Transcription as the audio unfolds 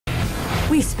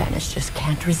We Spanish just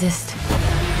can't resist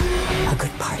a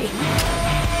good party.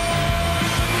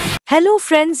 Hello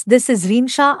friends, this is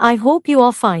Reemsha. I hope you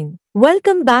are fine.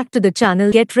 Welcome back to the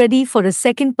channel. Get ready for a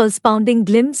second pulse-pounding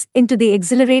glimpse into the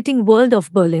exhilarating world of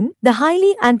Berlin, the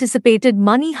highly anticipated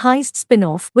Money Heist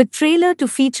spin-off with trailer to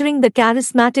featuring the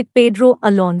charismatic Pedro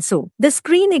Alonso. The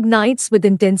screen ignites with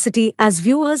intensity as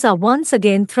viewers are once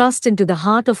again thrust into the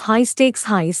heart of high-stakes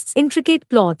heists, intricate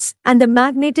plots, and the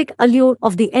magnetic allure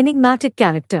of the enigmatic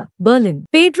character, Berlin.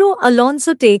 Pedro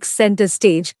Alonso takes center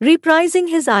stage, reprising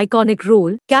his iconic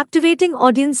role, captivating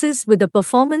audiences with a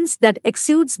performance that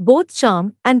exudes both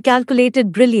charm and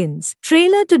calculated brilliance.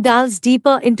 Trailer to delves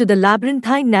deeper into the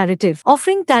labyrinthine narrative,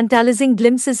 offering tantalizing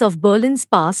glimpses of Berlin's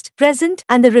past, present,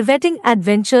 and the riveting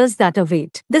adventures that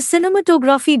await. The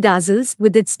cinematography dazzles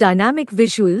with its dynamic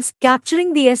visuals,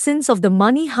 capturing the essence of the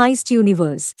Money Heist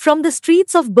universe. From the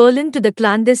streets of Berlin to the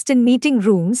clandestine meeting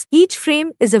rooms, each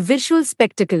frame is a visual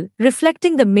spectacle,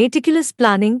 reflecting the meticulous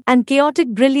planning and chaotic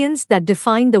brilliance that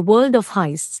define the world of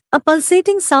heists. A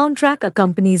pulsating soundtrack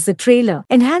accompanies the trailer,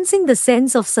 enhancing the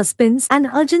sense of suspense and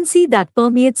urgency that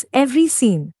permeates every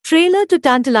scene. Trailer to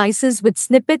tantalizes with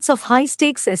snippets of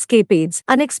high-stakes escapades,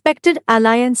 unexpected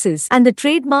alliances, and the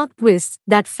trademark twists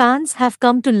that fans have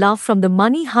come to love from the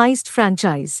Money Heist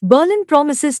franchise. Berlin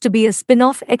promises to be a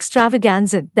spin-off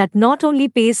extravaganza that not only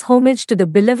pays homage to the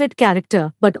beloved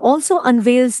character but also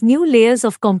unveils new layers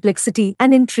of complexity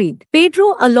and intrigue.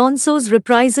 Pedro Alonso's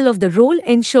reprisal of the role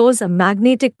ensures a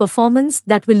magnetic performance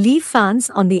that will leave fans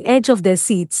on the edge of their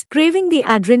seats, craving the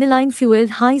adrenaline-fueled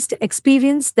heist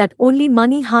experience that only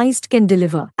Money Heist can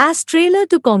deliver. As trailer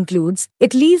to concludes,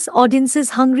 it leaves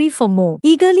audiences hungry for more,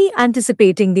 eagerly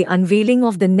anticipating the unveiling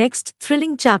of the next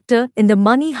thrilling chapter in the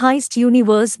Money Heist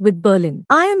universe with Berlin.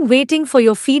 I am waiting for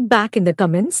your feedback in the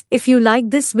comments. If you like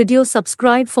this video,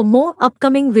 subscribe for more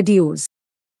upcoming videos.